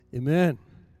Amen.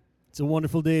 It's a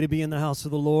wonderful day to be in the house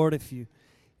of the Lord. If you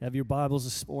have your Bibles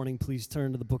this morning, please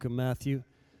turn to the book of Matthew,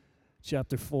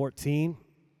 chapter 14.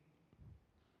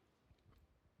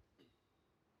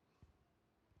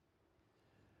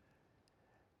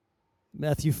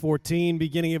 Matthew 14,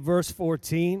 beginning at verse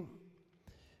 14.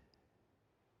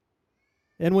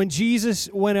 And when Jesus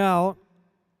went out,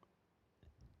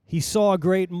 he saw a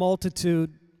great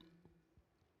multitude,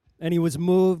 and he was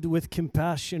moved with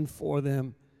compassion for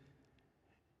them,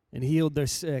 and healed their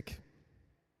sick.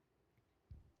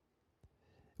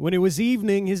 When it was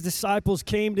evening, his disciples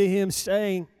came to him,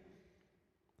 saying,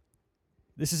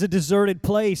 "This is a deserted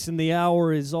place, and the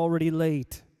hour is already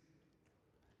late.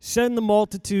 Send the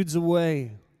multitudes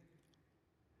away,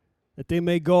 that they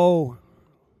may go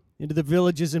into the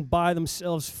villages and buy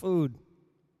themselves food."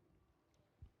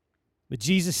 But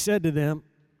Jesus said to them,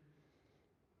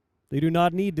 "They do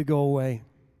not need to go away.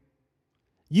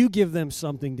 You give them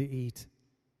something to eat."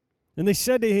 And they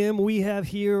said to him, "We have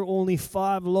here only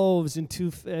 5 loaves and 2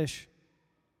 fish."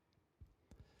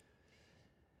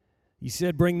 He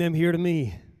said, "Bring them here to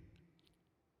me."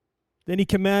 Then he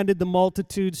commanded the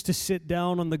multitudes to sit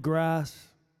down on the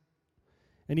grass.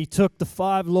 And he took the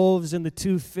 5 loaves and the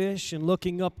 2 fish, and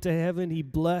looking up to heaven, he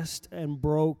blessed and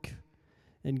broke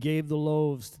and gave the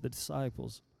loaves to the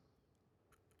disciples.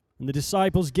 And the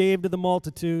disciples gave to the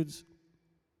multitudes.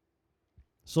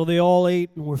 So they all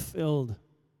ate and were filled.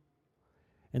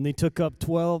 And they took up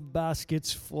 12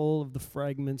 baskets full of the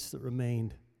fragments that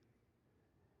remained.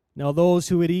 Now those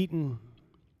who had eaten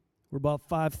were about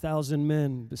 5,000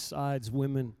 men, besides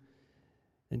women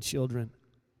and children.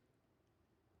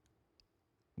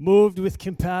 Moved with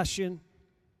compassion,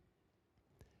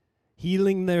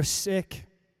 healing their sick,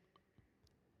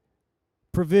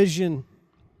 provision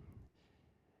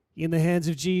in the hands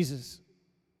of Jesus.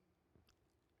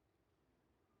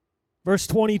 Verse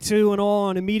 22 and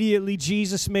on, immediately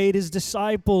Jesus made his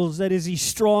disciples, that is, he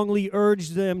strongly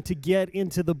urged them to get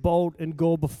into the boat and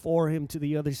go before him to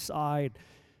the other side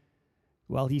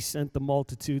while he sent the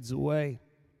multitudes away.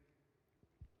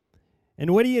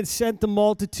 And when he had sent the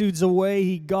multitudes away,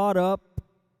 he got up,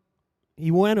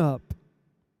 he went up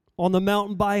on the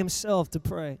mountain by himself to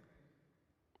pray.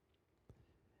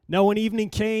 Now when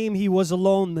evening came, he was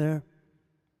alone there.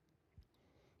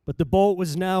 But the boat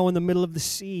was now in the middle of the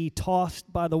sea,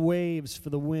 tossed by the waves, for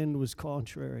the wind was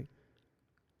contrary.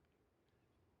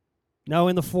 Now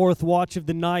in the 4th watch of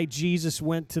the night, Jesus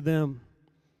went to them,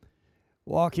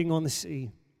 walking on the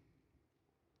sea.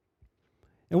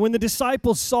 And when the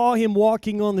disciples saw him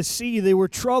walking on the sea, they were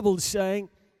troubled, saying,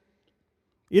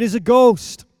 "It is a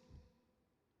ghost."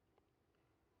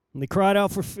 And they cried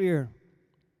out for fear.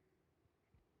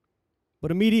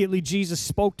 But immediately Jesus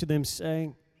spoke to them,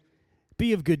 saying,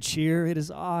 "Be of good cheer, it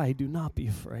is I, do not be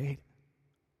afraid."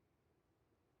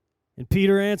 And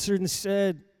Peter answered and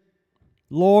said,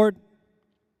 "Lord,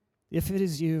 if it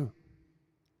is you,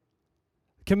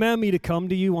 command me to come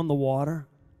to you on the water."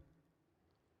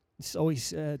 And so he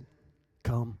said,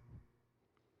 "Come."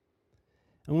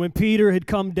 And when Peter had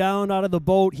come down out of the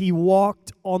boat, he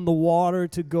walked on the water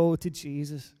to go to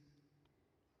Jesus.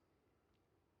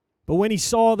 But when he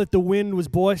saw that the wind was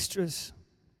boisterous,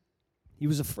 he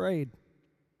was afraid.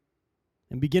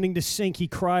 And beginning to sink, he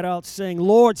cried out, saying,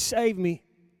 "Lord, save me."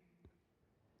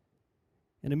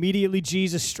 And immediately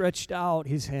Jesus stretched out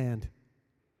his hand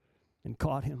and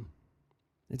caught him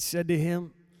and said to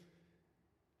him,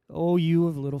 "O you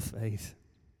of little faith,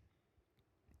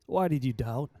 why did you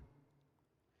doubt?"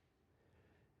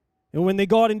 And when they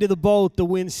got into the boat, the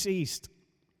wind ceased.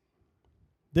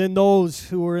 Then those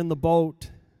who were in the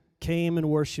boat came and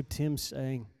worshipped him,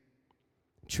 saying,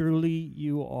 "Truly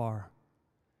you are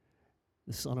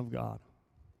the Son of God."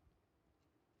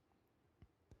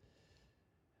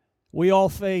 We all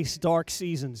face dark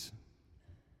seasons.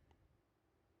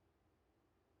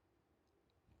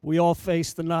 We all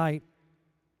face the night.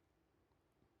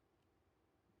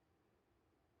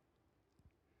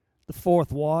 The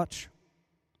 4th watch.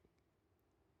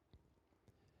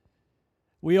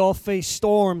 We all face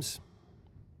storms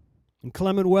and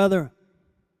inclement weather.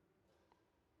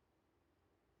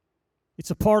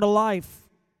 It's a part of life.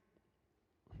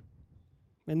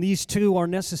 And these two are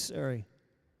necessary.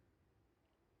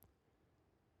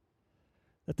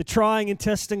 That the trying and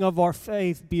testing of our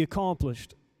faith be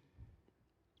accomplished.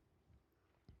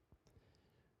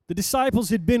 The disciples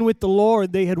had been with the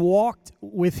Lord. They had walked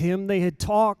with him. They had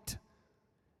talked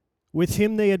with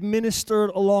him. They had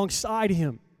ministered alongside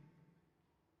him.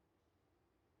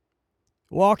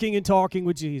 Walking and talking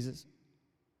with Jesus.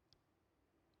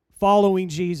 Following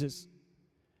Jesus.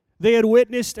 They had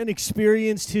witnessed and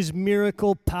experienced his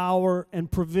miracle, power,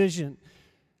 and provision.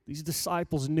 These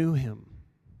disciples knew him.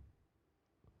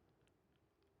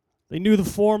 They knew the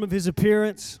form of his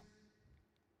appearance.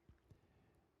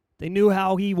 They knew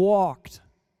how he walked.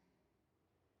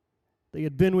 They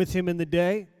had been with him in the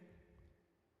day,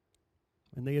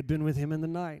 and they had been with him in the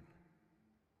night.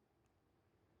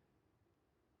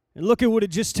 And look at what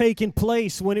had just taken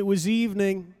place. When it was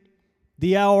evening,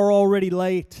 the hour already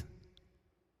late.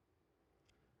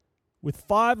 With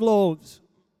 5 loaves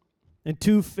and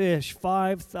 2 fish,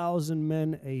 5,000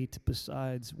 men ate,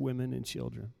 besides women and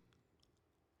children.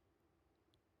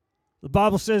 The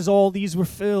Bible says all these were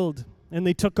filled, and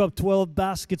they took up 12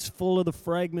 baskets full of the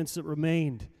fragments that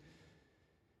remained.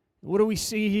 What do we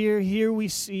see here? Here we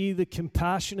see the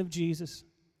compassion of Jesus.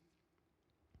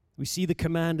 We see the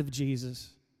command of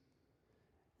Jesus.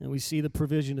 And we see the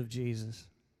provision of Jesus.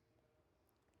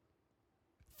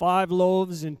 5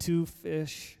 loaves and 2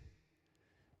 fish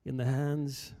in the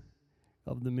hands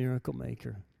of the miracle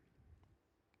maker.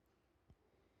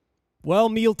 Well,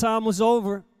 mealtime was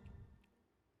over.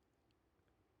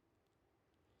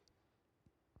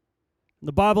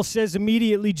 The Bible says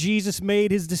immediately Jesus made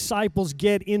his disciples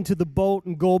get into the boat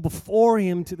and go before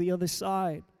him to the other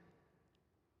side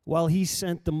while he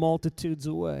sent the multitudes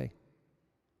away.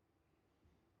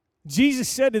 Jesus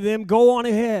said to them, "Go on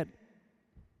ahead.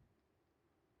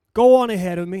 Go on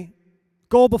ahead of me.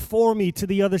 Go before me to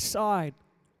the other side."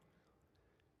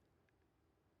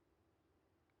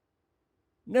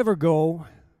 Never go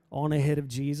on ahead of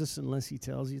Jesus unless he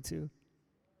tells you to.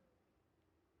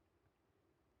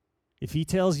 If he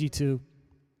tells you to,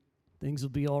 things will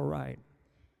be all right.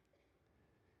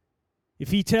 If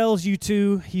he tells you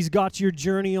to, he's got your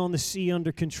journey on the sea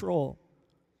under control.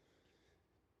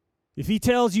 If he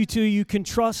tells you to, you can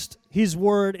trust his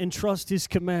word and trust his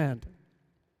command.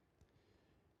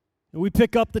 And we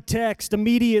pick up the text.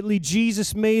 Immediately,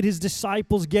 Jesus made his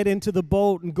disciples get into the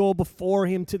boat and go before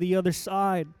him to the other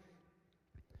side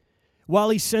while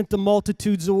he sent the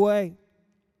multitudes away.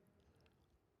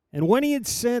 And when he had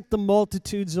sent the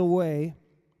multitudes away,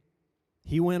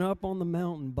 he went up on the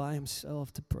mountain by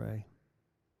himself to pray.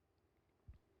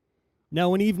 Now,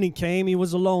 when evening came, he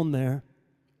was alone there.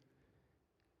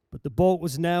 But the boat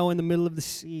was now in the middle of the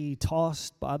sea,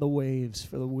 tossed by the waves,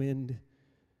 for the wind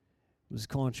was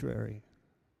contrary.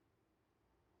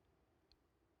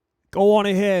 Go on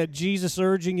ahead, Jesus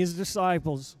urging his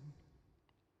disciples.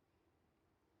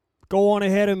 Go on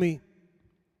ahead of me.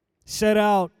 Set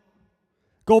out.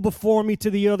 Go before me to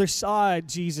the other side,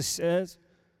 Jesus says.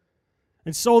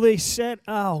 And so they set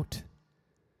out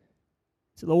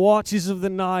to the watches of the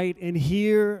night, and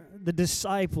here the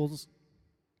disciples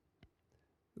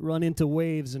run into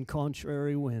waves and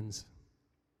contrary winds.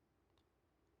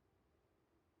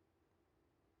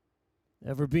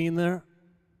 Ever been there?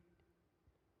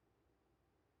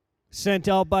 Sent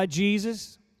out by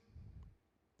Jesus,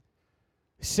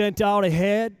 sent out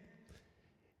ahead,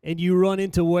 and you run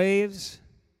into waves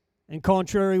and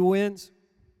contrary winds?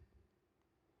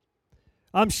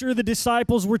 I'm sure the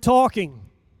disciples were talking.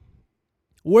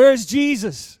 Where's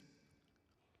Jesus?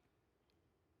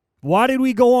 Why did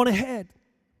we go on ahead?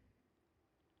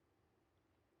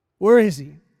 Where is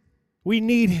he? We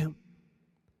need him.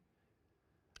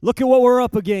 Look at what we're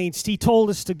up against. He told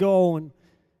us to go, and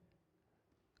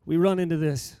we run into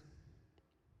this.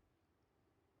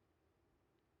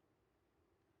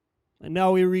 And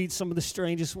now we read some of the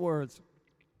strangest words.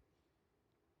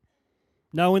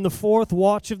 Now in the 4th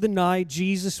watch of the night,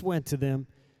 Jesus went to them,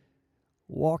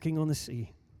 walking on the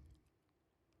sea.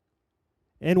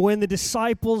 And when the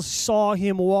disciples saw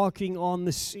him walking on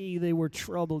the sea, they were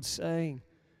troubled, saying,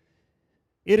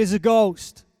 "It is a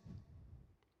ghost."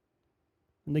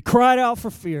 And they cried out for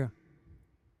fear.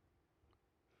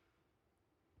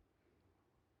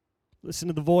 Listen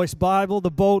to the Voice Bible. The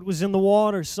boat was in the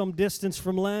water some distance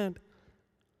from land,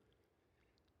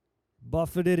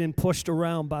 buffeted and pushed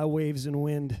around by waves and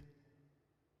wind.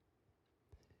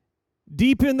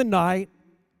 Deep in the night,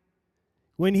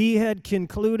 when he had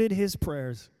concluded his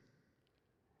prayers,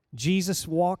 Jesus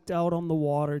walked out on the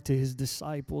water to his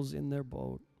disciples in their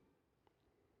boat.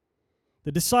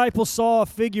 The disciples saw a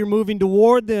figure moving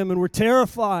toward them and were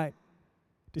terrified.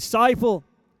 "Disciple,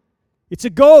 it's a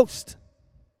ghost."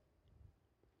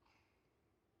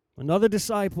 Another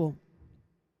disciple,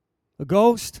 "A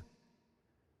ghost?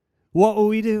 What will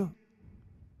we do?"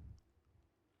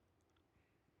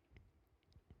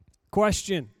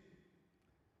 Question: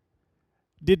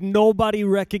 did nobody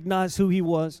recognize who he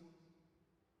was?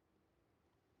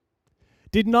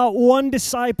 Did not one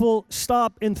disciple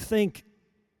stop and think,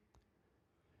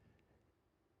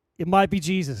 It might be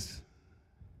Jesus.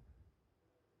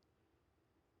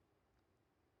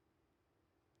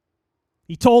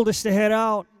 He told us to head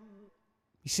out.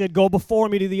 He said, go before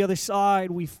me to the other side.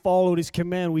 We followed his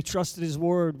command. We trusted his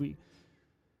word. We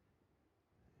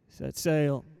set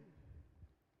sail.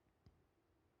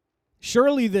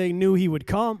 Surely they knew he would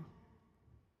come.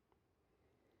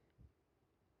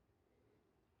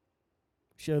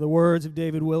 Share the words of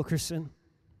David Wilkerson.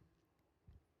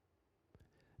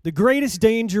 The greatest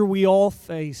danger we all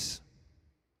face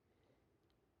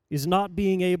is not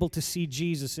being able to see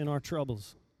Jesus in our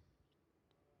troubles.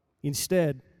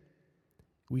 Instead,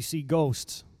 we see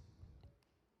ghosts.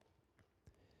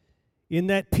 In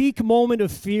that peak moment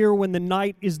of fear when the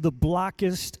night is the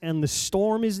blackest and the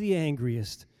storm is the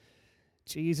angriest,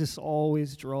 Jesus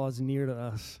always draws near to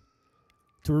us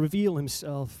to reveal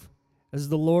himself as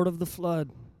the Lord of the flood,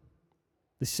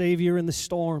 the Savior in the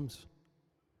storms.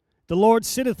 The Lord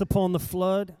sitteth upon the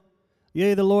flood,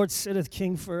 yea, the Lord sitteth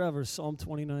King forever, Psalm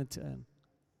 29:10.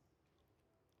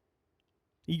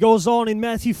 He goes on in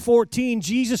Matthew 14,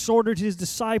 Jesus ordered his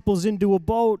disciples into a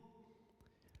boat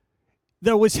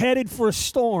that was headed for a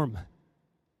storm.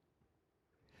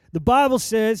 The Bible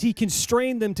says he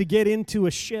constrained them to get into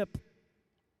a ship.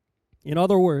 In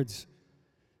other words,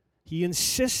 he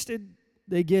insisted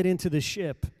they get into the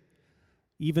ship,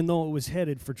 even though it was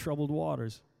headed for troubled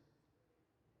waters.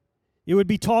 It would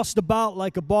be tossed about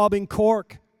like a bobbing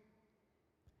cork.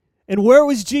 And where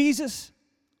was Jesus?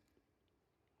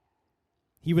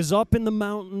 He was up in the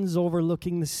mountains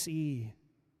overlooking the sea,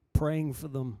 praying for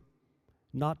them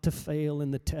not to fail in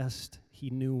the test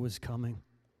he knew was coming.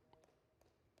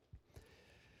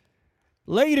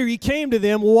 Later he came to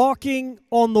them walking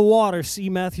on the water, see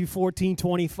Matthew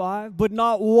 14:25, but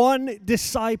not one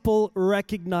disciple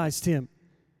recognized him.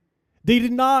 They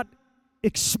did not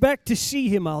expect to see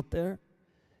him out there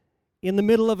in the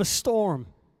middle of a storm.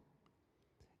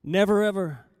 Never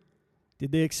ever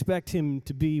did they expect him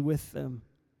to be with them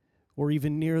or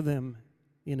even near them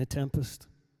in a tempest.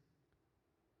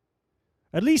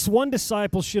 At least one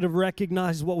disciple should have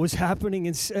recognized what was happening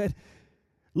and said,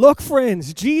 look,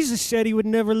 friends, Jesus said he would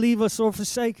never leave us or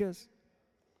forsake us.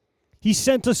 He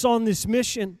sent us on this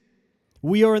mission.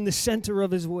 We are in the center of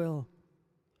his will.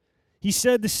 He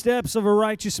said the steps of a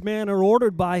righteous man are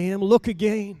ordered by him. Look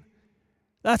again.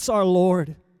 That's our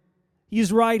Lord. He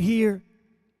is right here.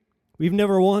 We've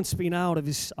never once been out of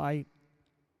his sight.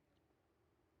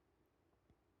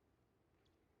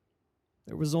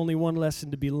 There was only one lesson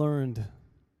to be learned.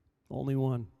 Only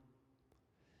one.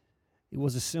 It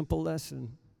was a simple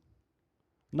lesson.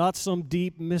 Not some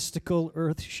deep, mystical,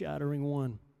 earth-shattering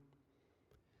one.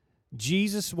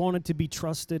 Jesus wanted to be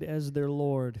trusted as their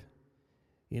Lord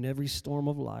in every storm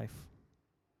of life.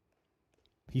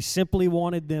 He simply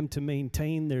wanted them to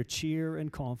maintain their cheer and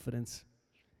confidence,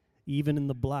 even in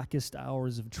the blackest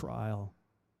hours of trial.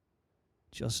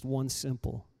 Just one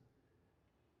simple,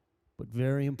 but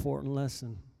very important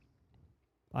lesson.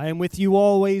 I am with you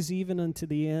always, even unto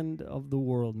the end of the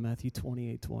world, Matthew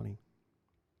 28:20.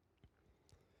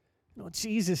 You know,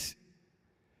 Jesus,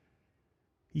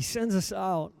 he sends us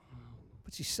out.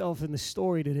 Put yourself in the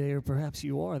story today, or perhaps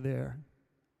you are there.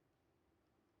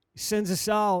 He sends us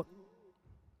out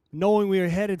knowing we are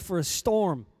headed for a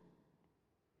storm.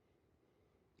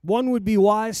 One would be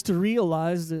wise to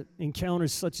realize that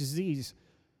encounters such as these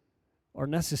are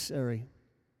necessary.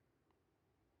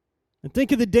 And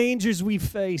think of the dangers we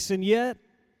face, and yet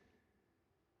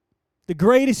the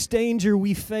greatest danger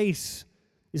we face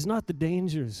is not the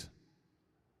dangers,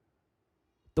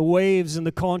 the waves and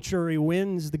the contrary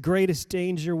winds. The greatest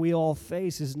danger we all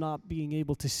face is not being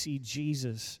able to see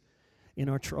Jesus in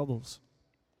our troubles.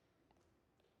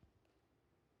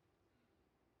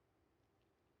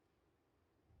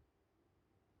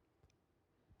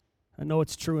 I know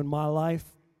it's true in my life.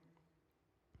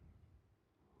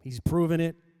 He's proven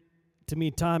it to me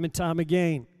time and time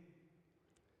again.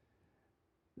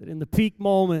 That in the peak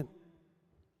moment,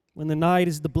 when the night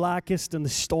is the blackest and the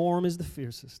storm is the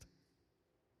fiercest,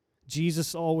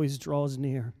 Jesus always draws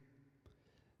near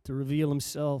to reveal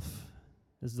himself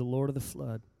as the Lord of the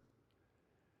flood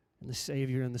and the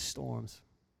Savior in the storms.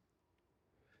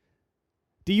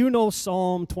 Do you know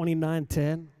Psalm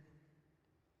 29:10?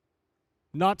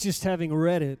 Not just having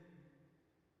read it,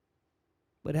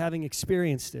 but having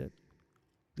experienced it.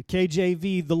 The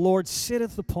KJV, the Lord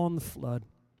sitteth upon the flood.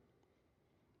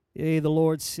 Yea, the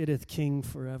Lord sitteth King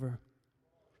forever.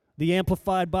 The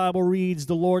Amplified Bible reads,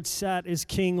 the Lord sat as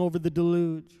King over the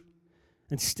deluge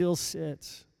and still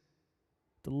sits.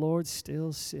 The Lord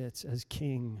still sits as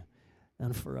King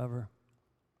and forever.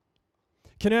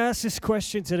 Can I ask this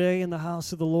question today in the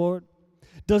house of the Lord?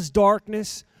 Does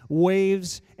darkness,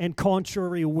 waves, and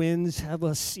contrary winds have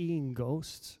us seeing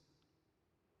ghosts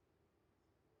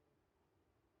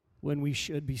when we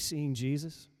should be seeing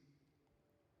Jesus?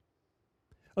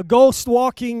 A ghost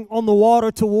walking on the water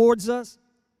towards us?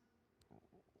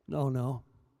 No.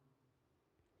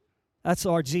 That's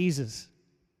our Jesus.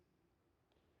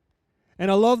 And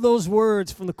I love those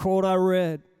words from the quote I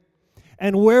read.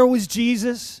 And where was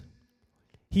Jesus?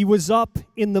 He was up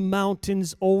in the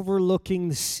mountains overlooking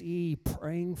the sea,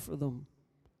 praying for them,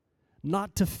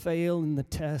 not to fail in the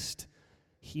test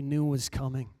he knew was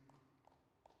coming.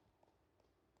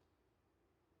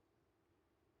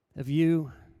 Have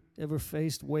you ever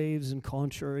faced waves and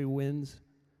contrary winds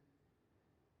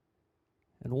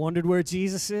and wondered where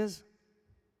Jesus is?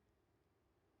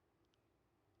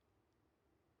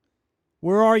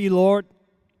 Where are you, Lord?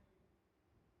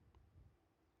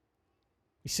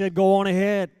 He said, go on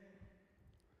ahead.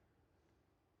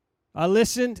 I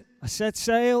listened. I set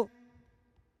sail.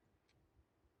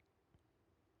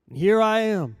 And here I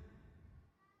am,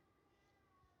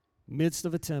 midst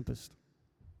of a tempest.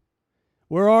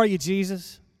 Where are you,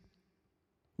 Jesus?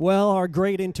 Well, our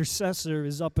great intercessor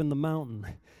is up in the mountain,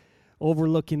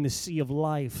 overlooking the sea of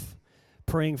life,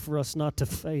 praying for us not to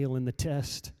fail in the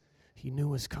test he knew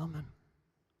was coming.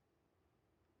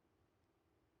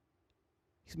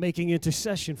 He's making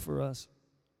intercession for us.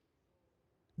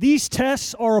 These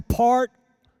tests are a part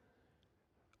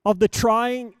of the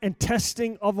trying and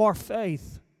testing of our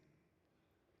faith.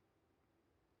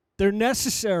 They're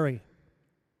necessary.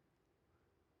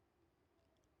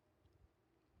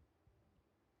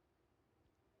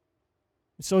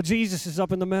 So Jesus is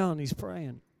up in the mountain. He's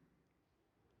praying,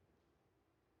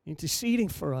 interceding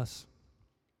for us.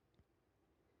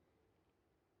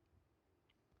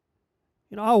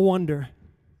 I wonder,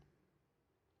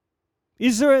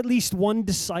 is there at least one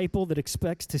disciple that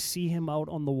expects to see him out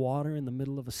on the water in the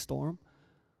middle of a storm?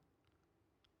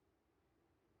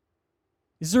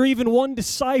 Is there even one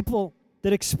disciple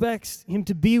that expects him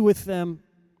to be with them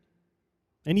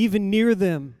and even near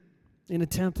them in a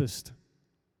tempest?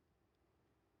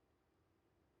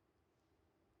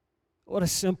 What a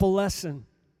simple lesson.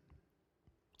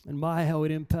 And how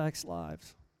it impacts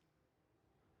lives.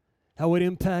 How it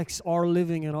impacts our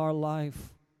living and our life.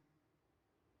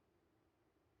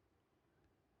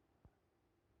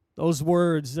 Those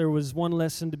words, there was one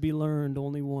lesson to be learned,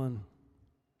 only one.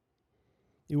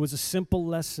 It was a simple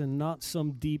lesson, not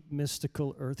some deep,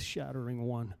 mystical, earth-shattering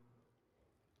one.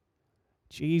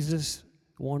 Jesus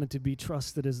wanted to be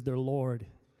trusted as their Lord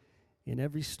in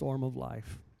every storm of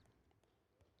life.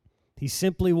 He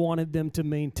simply wanted them to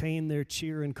maintain their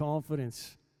cheer and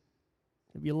confidence.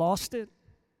 Have you lost it?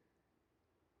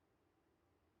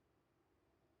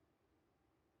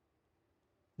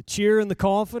 The cheer and the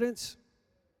confidence?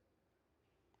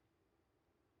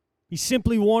 He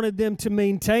simply wanted them to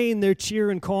maintain their cheer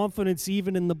and confidence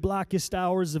even in the blackest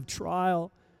hours of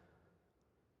trial.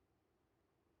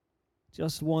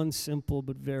 Just one simple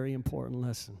but very important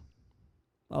lesson.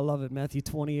 I love it. Matthew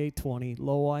 28:20.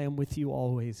 Lo, I am with you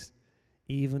always,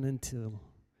 even until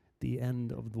the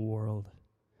end of the world.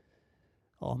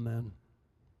 Amen.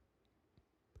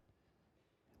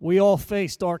 We all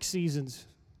face dark seasons.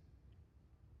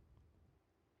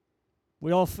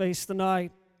 We all face the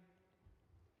night.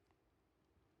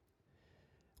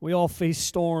 We all face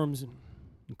storms and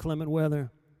inclement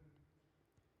weather.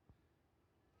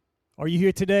 Are you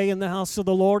here today in the house of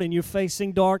the Lord and you're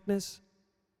facing darkness?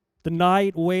 The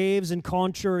night, waves, and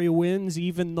contrary winds,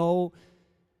 even though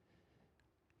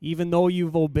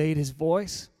you've obeyed His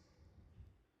voice?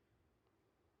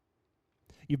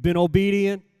 You've been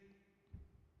obedient,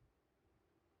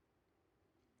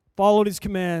 followed His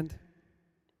command.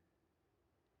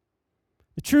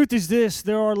 The truth is this: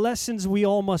 there are lessons we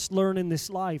all must learn in this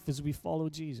life as we follow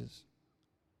Jesus.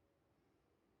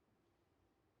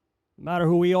 No matter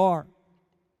who we are,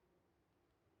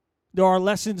 there are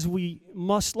lessons we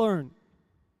must learn.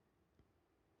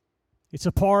 It's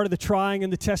a part of the trying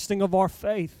and the testing of our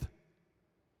faith.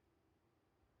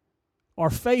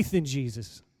 Our faith in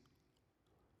Jesus.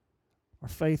 Our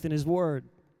faith in His Word,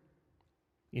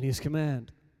 in His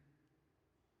command.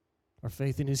 Our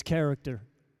faith in His character,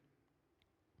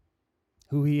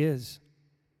 who He is.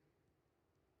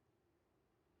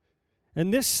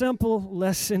 And this simple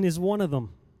lesson is one of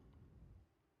them.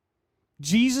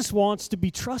 Jesus wants to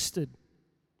be trusted.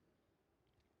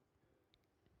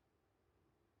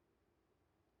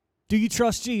 Do you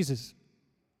trust Jesus?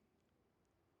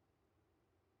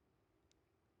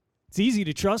 It's easy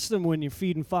to trust Him when you're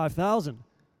feeding 5,000.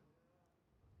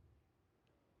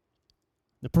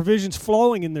 The provision's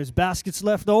flowing and there's baskets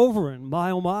left over, and my,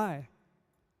 oh my.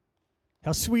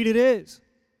 How sweet it is.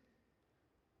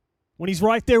 When he's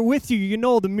right there with you, you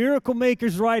know the miracle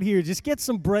maker's right here. Just get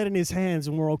some bread in his hands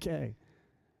and we're okay.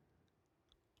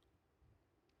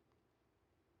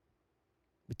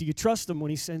 But do you trust him when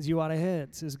he sends you out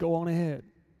ahead? Says, go on ahead.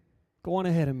 Go on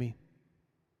ahead of me.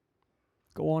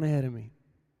 Go on ahead of me.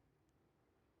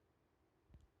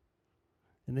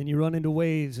 And then you run into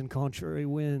waves and contrary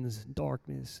winds and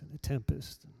darkness and a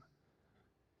tempest and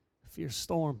a fierce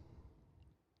storm.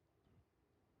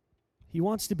 He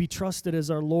wants to be trusted as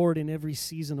our Lord in every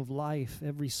season of life,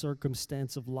 every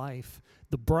circumstance of life.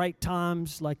 The bright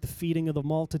times like the feeding of the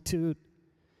multitude,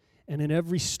 and in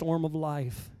every storm of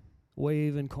life,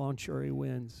 wave and contrary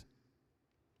winds.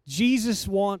 Jesus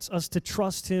wants us to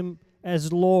trust him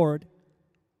as Lord.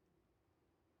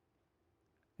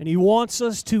 And he wants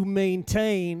us to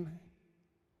maintain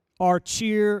our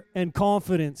cheer and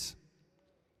confidence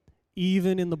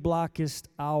even in the blackest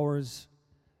hours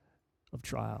of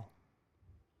trial.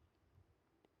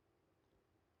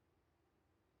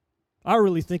 I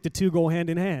really think the two go hand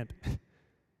in hand.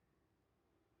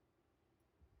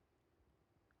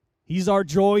 He's our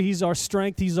joy, he's our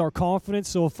strength, he's our confidence.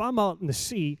 So if I'm out in the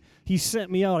sea, he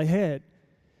sent me out ahead.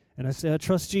 And I say, I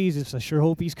trust Jesus. I sure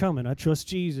hope he's coming. I trust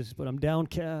Jesus, but I'm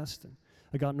downcast. And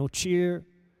I got no cheer.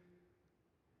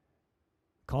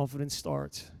 Confidence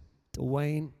starts to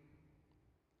wane.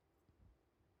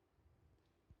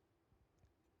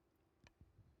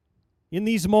 In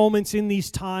these moments, in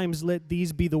these times, let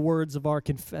these be the words of our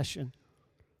confession.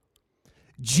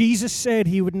 Jesus said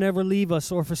he would never leave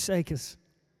us or forsake us.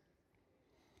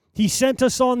 He sent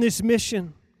us on this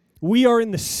mission. We are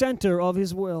in the center of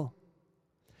his will.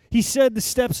 He said the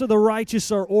steps of the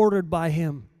righteous are ordered by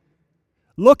him.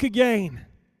 Look again.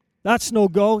 That's no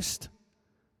ghost.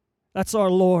 That's our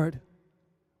Lord.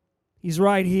 He's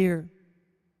right here.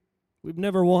 We've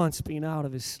never once been out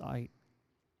of his sight.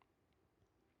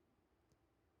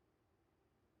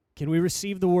 Can we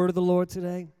receive the word of the Lord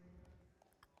today?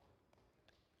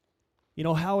 You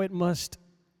know how it must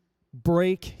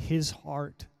break his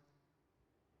heart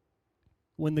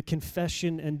when the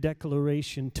confession and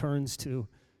declaration turns to,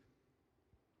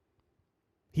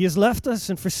 he has left us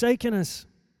and forsaken us.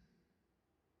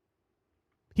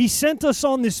 He sent us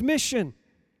on this mission.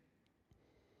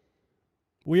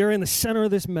 We are in the center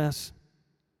of this mess.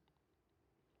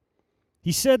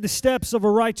 He said the steps of a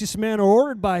righteous man are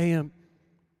ordered by him.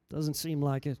 Doesn't seem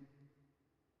like it.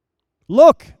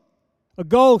 Look, a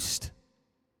ghost.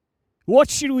 What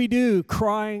should we do?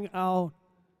 Crying out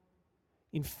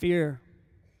in fear.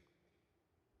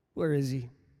 Where is he?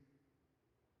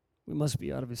 We must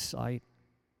be out of his sight.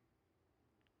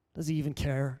 Does he even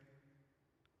care?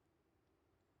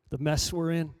 The mess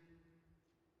we're in.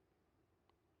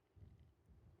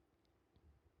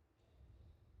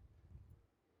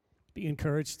 Be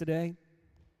encouraged today.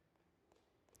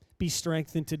 Be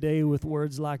strengthened today with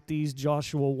words like these.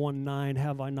 Joshua 1:9,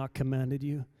 have I not commanded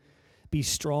you? Be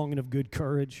strong and of good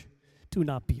courage. Do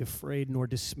not be afraid nor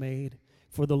dismayed,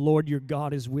 for the Lord your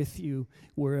God is with you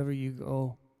wherever you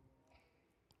go.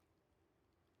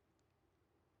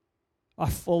 I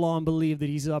full on believe that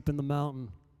he's up in the mountain,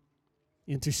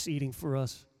 interceding for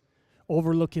us,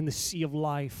 overlooking the sea of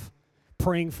life,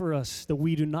 praying for us that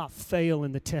we do not fail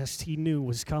in the test he knew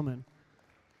was coming.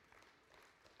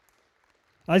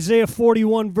 Isaiah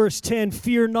 41 verse 10,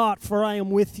 fear not, for I am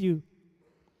with you.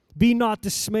 Be not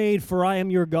dismayed, for I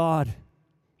am your God.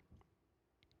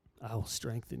 I will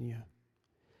strengthen you.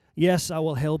 Yes, I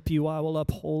will help you. I will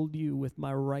uphold you with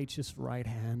my righteous right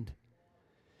hand.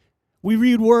 We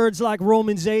read words like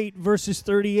Romans 8 verses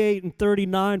 38 and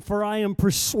 39, for I am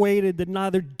persuaded that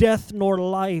neither death nor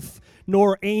life,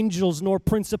 nor angels, nor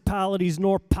principalities,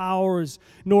 nor powers,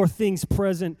 nor things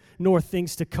present, nor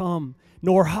things to come,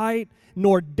 nor height,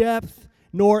 nor depth,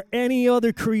 nor any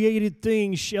other created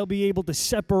thing shall be able to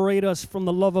separate us from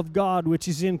the love of God which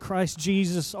is in Christ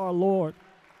Jesus our Lord.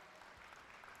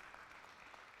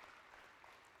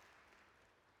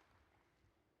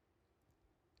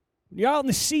 When you're out in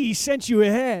the sea, he sent you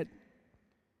ahead.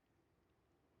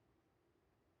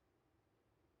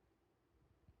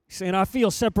 He's saying, I feel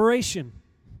separation.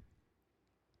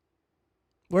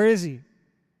 Where is he?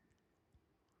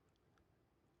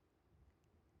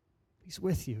 He's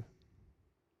with you.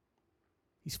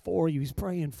 He's for you. He's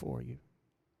praying for you.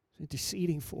 He's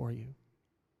interceding for you.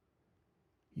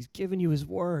 He's given you his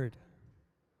word.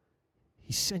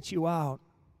 He sent you out.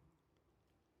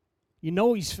 You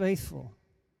know he's faithful.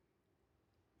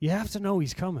 You have to know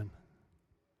he's coming.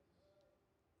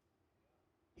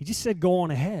 He just said go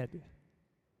on ahead. He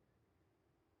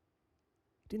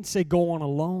didn't say go on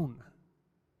alone.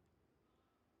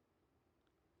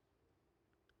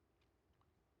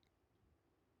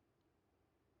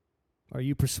 Are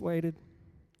you persuaded?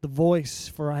 The voice,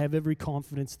 for I have every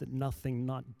confidence that nothing,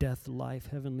 not death, life,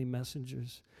 heavenly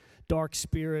messengers, dark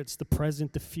spirits, the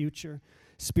present, the future,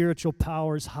 spiritual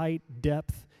powers, height,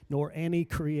 depth, nor any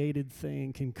created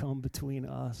thing can come between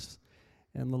us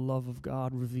and the love of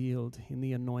God revealed in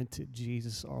the anointed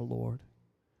Jesus our Lord.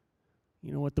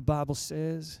 You know what the Bible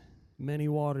says? Many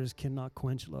waters cannot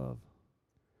quench love,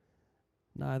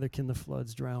 neither can the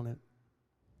floods drown it.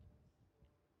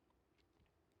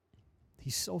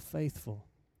 He's so faithful.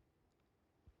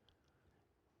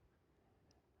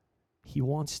 He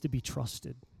wants to be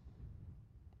trusted.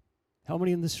 How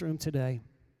many in this room today,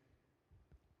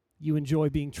 you enjoy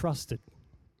being trusted?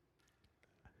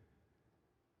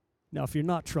 Now, if you're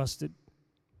not trusted,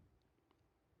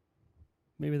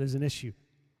 maybe there's an issue.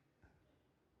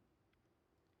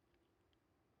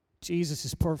 Jesus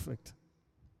is perfect,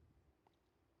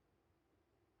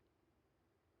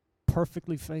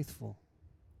 perfectly faithful,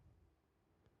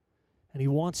 and He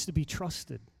wants to be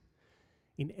trusted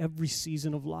in every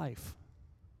season of life.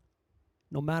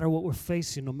 No matter what we're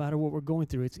facing, no matter what we're going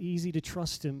through, it's easy to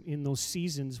trust Him in those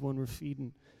seasons when we're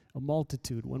feeding a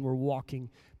multitude, when we're walking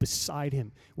beside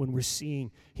Him, when we're seeing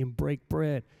Him break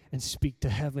bread and speak to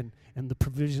heaven and the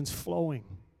provisions flowing.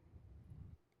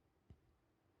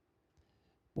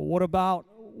 But what about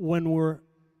when we're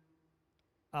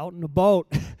out in a boat,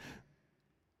 in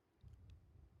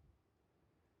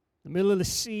the middle of the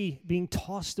sea, being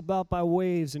tossed about by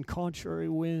waves and contrary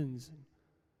winds?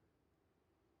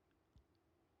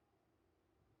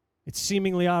 It's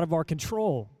seemingly out of our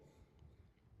control.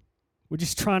 We're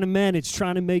just trying to manage,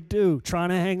 trying to make do, trying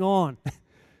to hang on.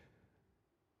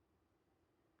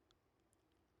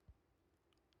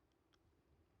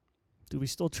 Do we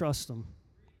still trust Him?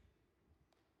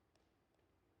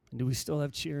 And do we still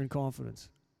have cheer and confidence?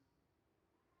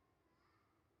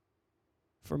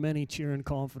 For many, cheer and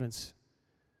confidence,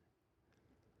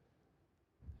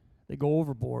 they go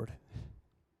overboard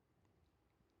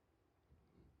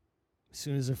as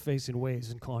soon as they're facing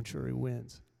waves and contrary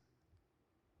winds.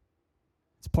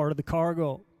 It's part of the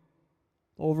cargo.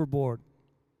 Overboard.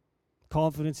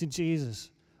 Confidence in Jesus.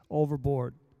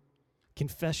 Overboard.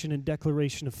 Confession and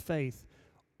declaration of faith.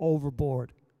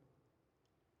 Overboard.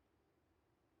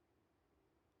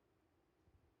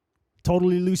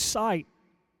 Totally lose sight.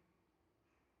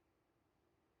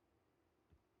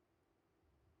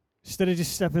 Instead of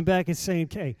just stepping back and saying,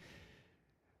 okay,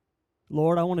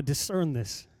 Lord, I want to discern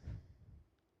this.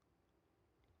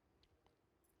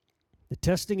 The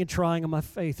testing and trying of my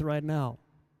faith right now.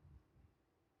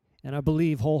 And I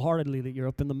believe wholeheartedly that you're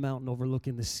up in the mountain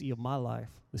overlooking the sea of my life,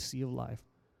 the sea of life,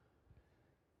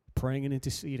 praying and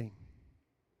interceding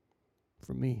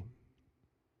for me,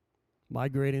 my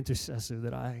great intercessor,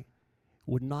 that I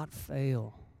would not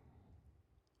fail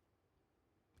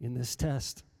in this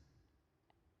test.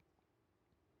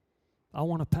 I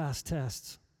want to pass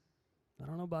tests. I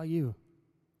don't know about you.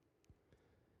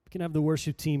 We can have the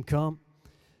worship team come.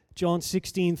 John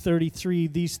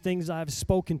 16:33, these things I have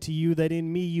spoken to you, that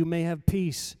in me you may have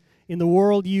peace. In the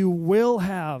world you will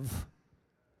have.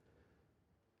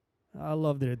 I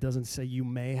love that it doesn't say you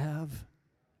may have.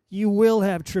 You will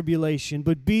have tribulation,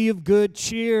 but be of good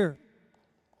cheer.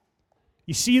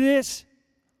 You see this?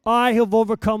 I have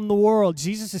overcome the world.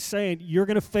 Jesus is saying, you're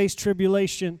going to face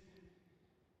tribulation.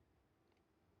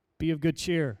 Be of good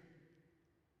cheer.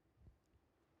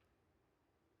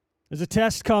 There's a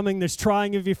test coming. There's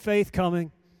trying of your faith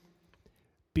coming.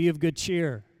 Be of good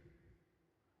cheer.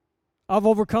 I've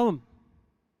overcome.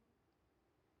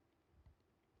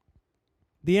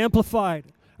 The Amplified.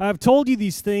 I have told you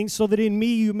these things so that in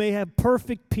me you may have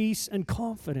perfect peace and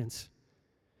confidence.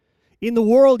 In the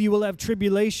world you will have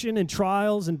tribulation and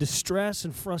trials and distress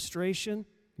and frustration.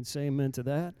 You can say amen to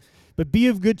that. But be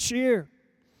of good cheer.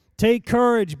 Take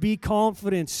courage. Be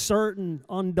confident, certain,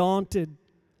 undaunted.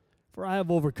 For I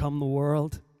have overcome the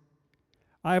world.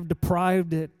 I have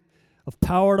deprived it of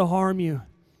power to harm you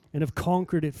and have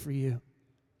conquered it for you.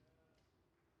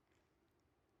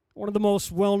 One of the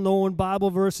most well-known Bible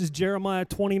verses, Jeremiah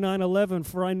 29:11,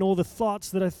 for I know the thoughts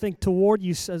that I think toward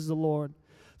you, says the Lord.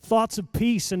 Thoughts of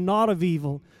peace and not of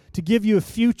evil, to give you a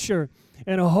future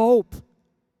and a hope.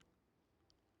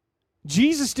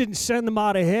 Jesus didn't send them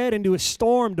out ahead into a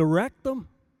storm to wreck them.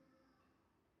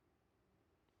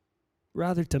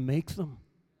 Rather to make them.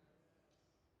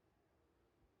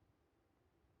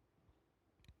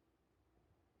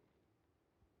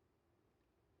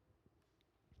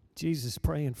 Jesus is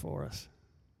praying for us.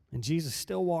 And Jesus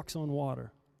still walks on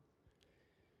water.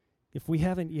 If we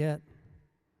haven't yet,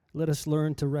 let us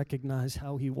learn to recognize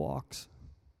how He walks.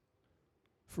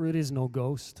 For it is no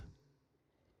ghost.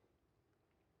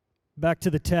 Back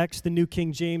to the text, the New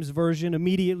King James Version.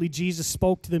 Immediately Jesus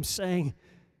spoke to them, saying,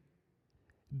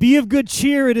 "Be of good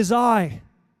cheer, it is I.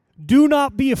 Do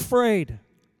not be afraid."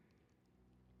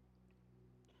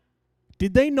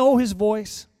 Did they know his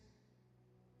voice?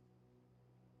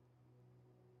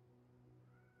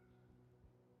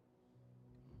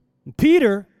 And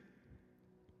Peter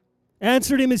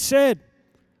answered him and said,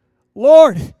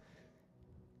 "Lord,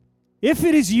 if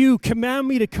it is you, command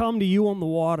me to come to you on the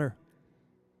water."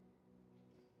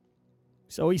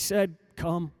 So he said,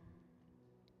 "Come."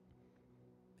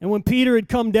 And when Peter had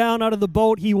come down out of the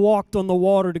boat, he walked on the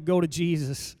water to go to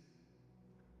Jesus.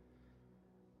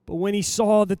 But when he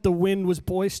saw that the wind was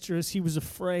boisterous, he was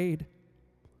afraid.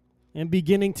 And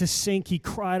beginning to sink, he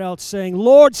cried out, saying,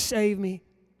 "Lord, save me."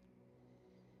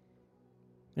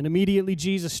 And immediately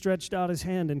Jesus stretched out his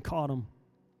hand and caught him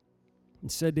and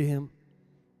said to him,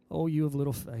 "Oh, you of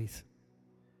little faith,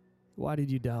 why did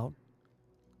you doubt?"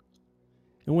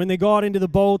 And when they got into the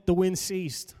boat, the wind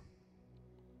ceased.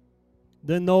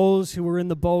 Then those who were in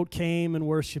the boat came and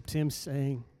worshipped him,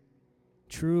 saying,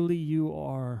 "Truly you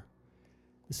are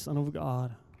the Son of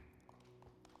God."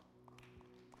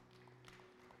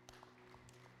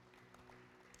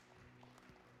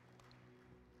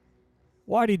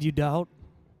 Why did you doubt?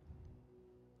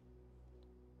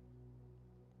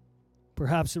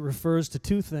 Perhaps it refers to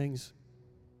two things.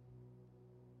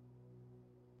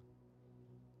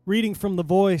 Reading from the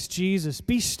voice, Jesus,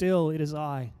 "Be still, it is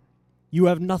I. You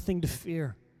have nothing to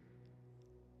fear."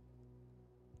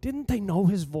 Didn't they know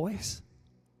his voice?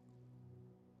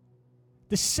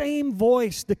 The same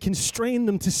voice that constrained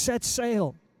them to set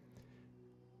sail.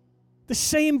 The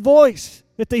same voice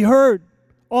that they heard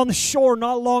on the shore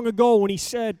not long ago when he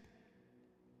said,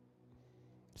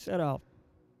 "Set out."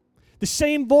 The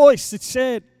same voice that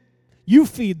said, "You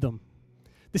feed them."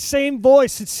 The same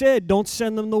voice that said, "Don't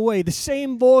send them away." The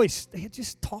same voice, they had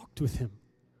just talked with him.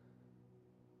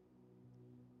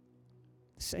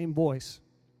 The same voice.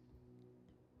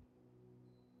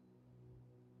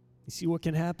 You see what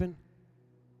can happen?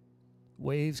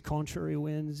 Waves, contrary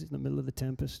winds in the middle of the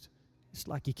tempest. It's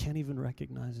like you can't even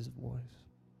recognize his voice.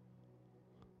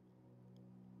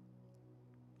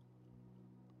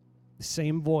 The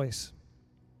same voice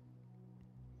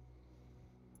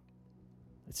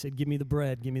that said, "Give me the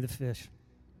bread, give me the fish."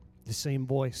 The same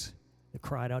voice that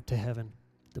cried out to heaven,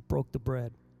 that broke the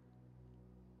bread.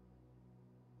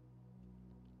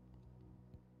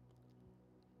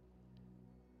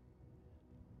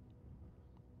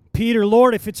 Peter,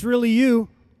 "Lord, if it's really you,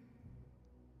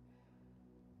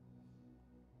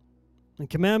 then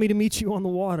command me to meet you on the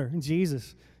water." And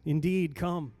Jesus, "Indeed,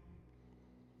 come."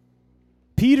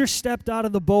 Peter stepped out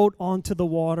of the boat onto the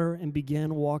water and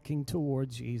began walking toward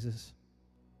Jesus.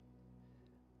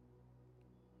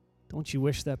 Don't you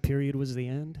wish that period was the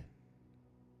end?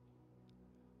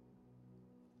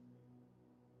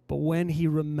 But when he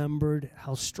remembered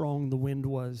how strong the wind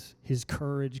was, his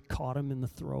courage caught him in the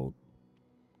throat,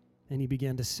 and he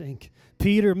began to sink.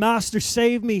 "Peter, Master,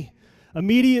 save me."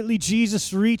 Immediately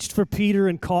Jesus reached for Peter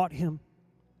and caught him.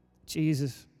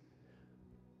 Jesus,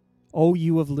 "Oh,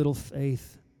 you of little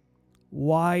faith,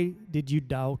 why did you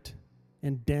doubt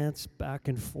and dance back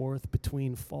and forth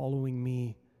between following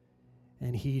me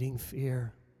and heeding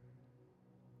fear?"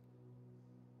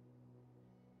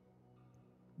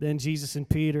 Then Jesus and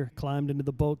Peter climbed into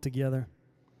the boat together,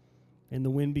 and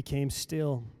the wind became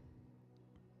still.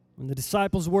 And the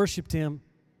disciples worshiped him.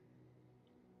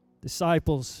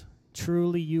 "Disciples,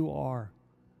 truly you are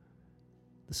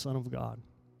the Son of God."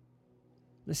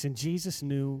 Listen, Jesus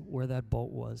knew where that boat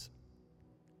was.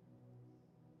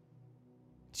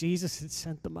 Jesus had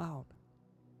sent them out.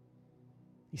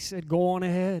 He said, "Go on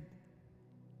ahead."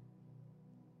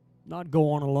 Not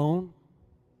go on alone.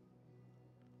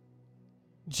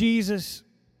 Jesus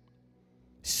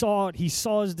saw it. He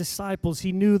saw his disciples.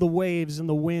 He knew the waves and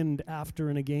the wind after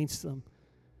and against them.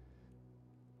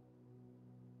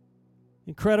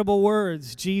 Incredible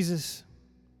words. Jesus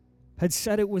had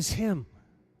said it was him.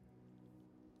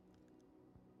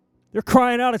 They're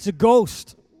crying out, "It's a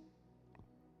ghost."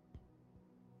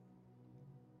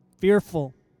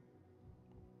 Fearful.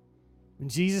 And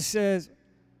Jesus says,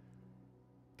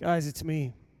 "Guys, it's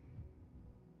me."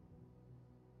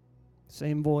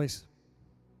 Same voice.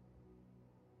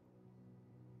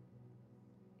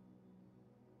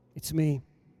 It's me.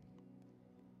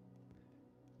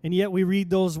 And yet we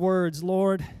read those words,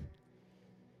 "Lord,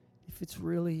 if it's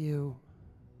really you,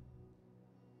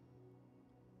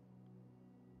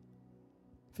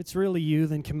 if it's really you,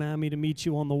 then command me to meet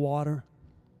you on the water."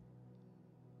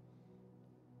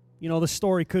 The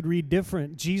story could read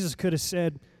different. Jesus could have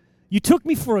said, "You took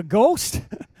me for a ghost?"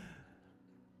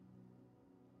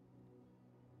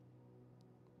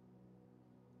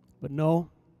 But no,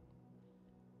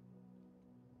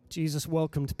 Jesus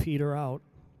welcomed Peter out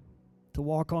to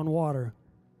walk on water.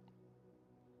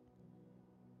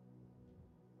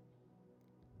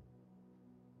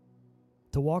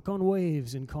 To walk on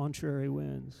waves in contrary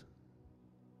winds.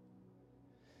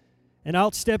 And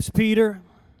out steps Peter,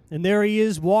 and there he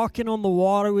is walking on the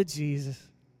water with Jesus.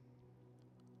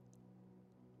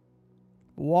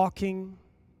 Walking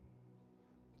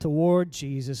toward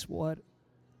Jesus. What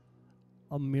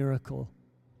a miracle.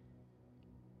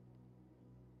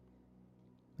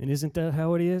 And isn't that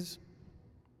how it is?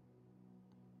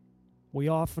 We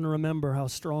often remember how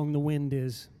strong the wind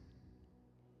is.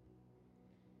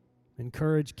 And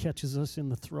courage catches us in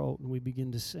the throat and we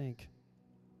begin to sink.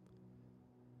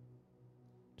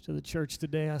 To the church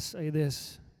today, I say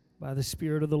this: by the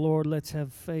Spirit of the Lord, let's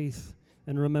have faith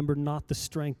and remember not the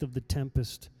strength of the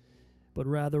tempest, but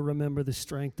rather remember the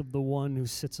strength of the one who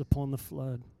sits upon the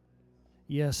flood.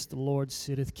 Yes, the Lord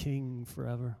sitteth king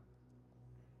forever.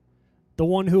 The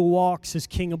one who walks as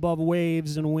king above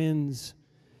waves and winds,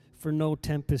 for no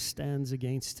tempest stands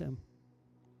against him.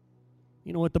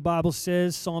 You know what the Bible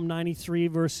says, Psalm 93,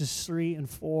 verses 3 and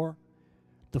 4?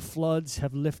 The floods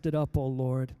have lifted up, O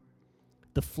Lord.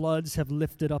 The floods have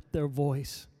lifted up their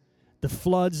voice. The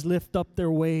floods lift up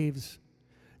their waves.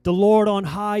 The Lord on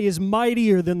high is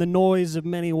mightier than the noise of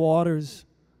many waters,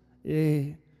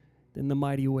 than the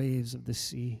mighty waves of the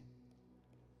sea.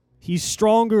 He's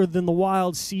stronger than the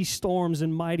wild sea storms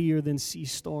and mightier than sea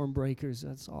storm breakers.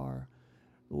 That's our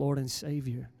Lord and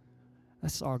Savior.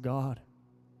 That's our God.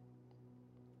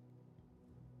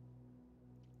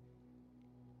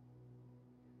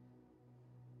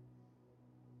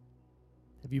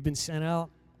 Have you been sent out?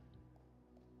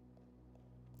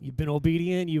 You've been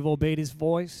obedient. You've obeyed His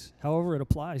voice. However it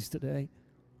applies today.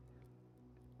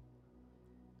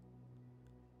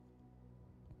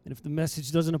 And if the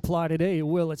message doesn't apply today, it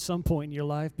will at some point in your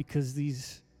life, because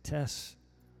these tests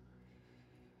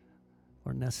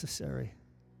are necessary.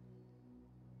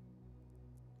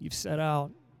 You've set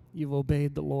out. You've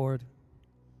obeyed the Lord.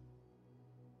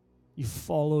 You've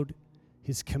followed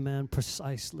His command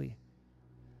precisely.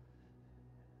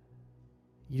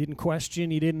 You didn't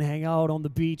question. You didn't hang out on the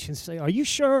beach and say, "Are you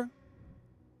sure?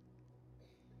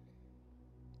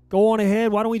 Go on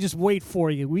ahead. Why don't we just wait for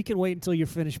you? We can wait until you're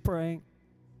finished praying."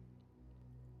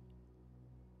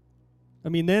 I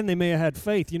mean, then they may have had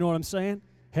faith. You know what I'm saying?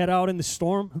 Head out in the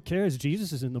storm. Who cares?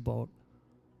 Jesus is in the boat.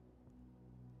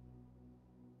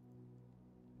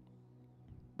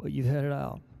 But you've headed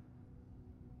out.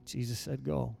 Jesus said,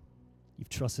 go. You've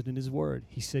trusted in His word.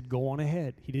 He said, go on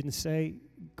ahead. He didn't say,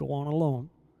 go on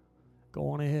alone. Go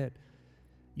on ahead.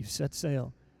 You've set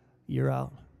sail. You're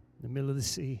out in the middle of the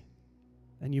sea.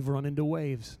 And you've run into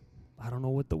waves. I don't know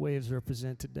what the waves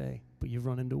represent today, but you've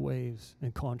run into waves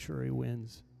and contrary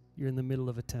winds. You're in the middle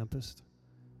of a tempest.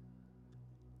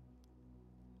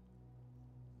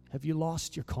 Have you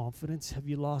lost your confidence? Have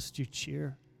you lost your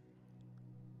cheer?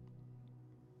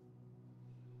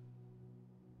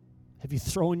 Have you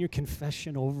thrown your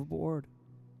confession overboard?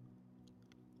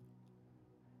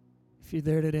 If you're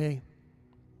there today,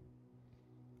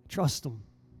 trust Him.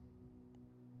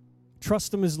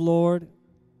 Trust Him as Lord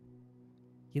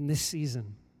in this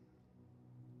season,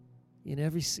 in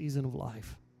every season of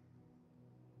life.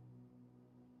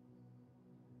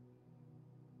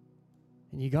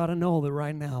 And you got to know that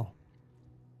right now,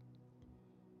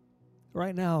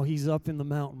 He's up in the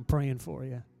mountain praying for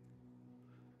you.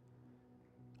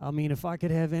 I mean, if I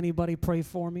could have anybody pray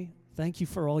for me, thank you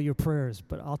for all your prayers,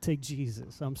 but I'll take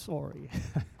Jesus. I'm sorry.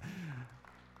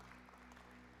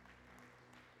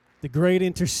 The great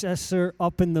intercessor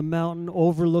up in the mountain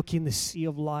overlooking the sea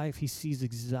of life, He sees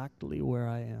exactly where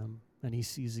I am, and He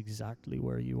sees exactly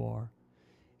where you are.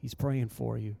 He's praying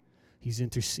for you. He's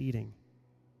interceding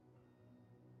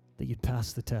that you'd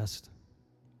pass the test,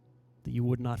 that you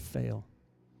would not fail.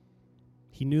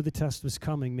 He knew the test was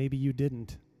coming. Maybe you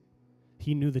didn't.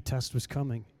 He knew the test was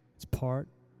coming. It's part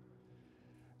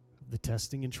of the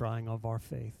testing and trying of our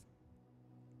faith.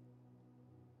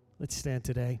 Let's stand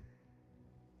today.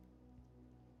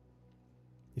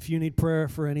 If you need prayer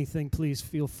for anything, please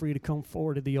feel free to come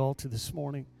forward to the altar this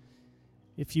morning.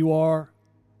 If you are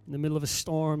in the middle of a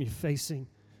storm, you're facing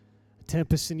a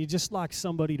tempest, and you just like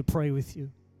somebody to pray with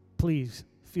you, please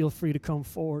feel free to come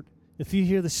forward. If you're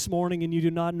here this morning and you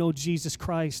do not know Jesus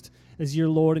Christ as your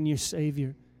Lord and your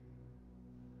Savior,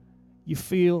 you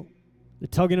feel the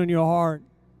tugging on your heart.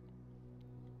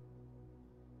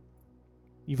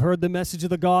 You've heard the message of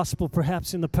the gospel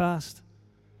perhaps in the past.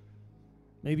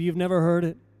 Maybe you've never heard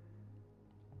it.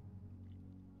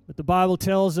 But the Bible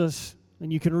tells us,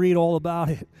 and you can read all about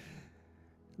it,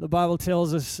 The Bible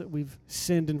tells us that we've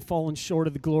sinned and fallen short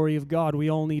of the glory of God. We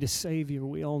all need a Savior.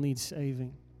 We all need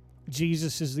saving.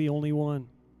 Jesus is the only one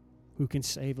who can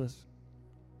save us.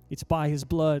 It's by His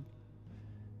blood.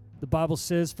 The Bible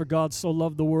says, for God so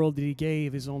loved the world that He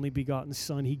gave His only begotten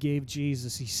Son. He gave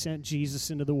Jesus. He sent Jesus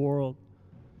into the world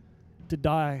to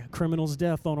die a criminal's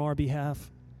death on our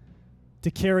behalf,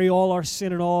 to carry all our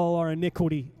sin and all our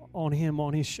iniquity on Him,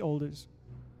 on His shoulders.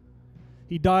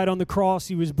 He died on the cross.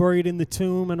 He was buried in the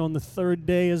tomb. And on the third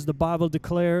day, as the Bible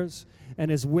declares and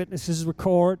as witnesses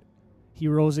record, He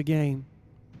rose again.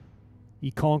 He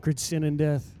conquered sin and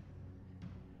death.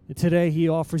 And today He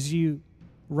offers you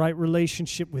right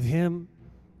relationship with Him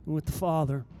and with the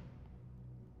Father.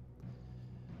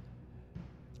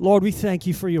 Lord, we thank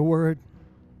You for Your word.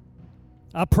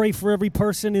 I pray for every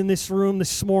person in this room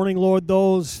this morning, Lord,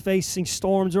 those facing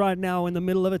storms right now in the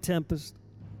middle of a tempest.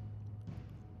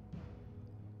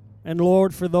 And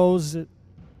Lord, for those that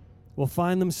will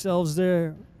find themselves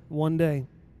there one day,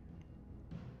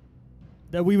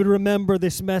 that we would remember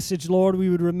this message, Lord. We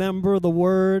would remember the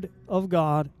Word of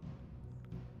God.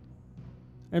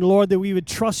 And Lord, that we would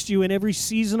trust You in every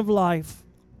season of life,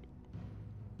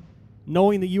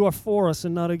 knowing that You are for us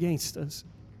and not against us.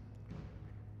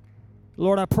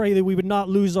 Lord, I pray that we would not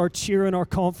lose our cheer and our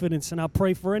confidence. And I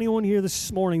pray for anyone here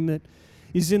this morning that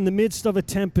is in the midst of a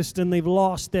tempest and they've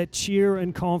lost that cheer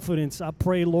and confidence. I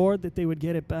pray, Lord, that they would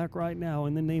get it back right now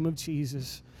in the name of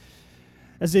Jesus.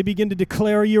 As they begin to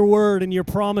declare Your word and Your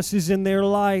promises in their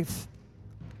life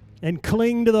and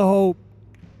cling to the hope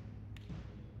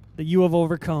that You have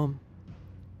overcome.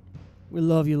 We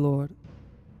love You, Lord.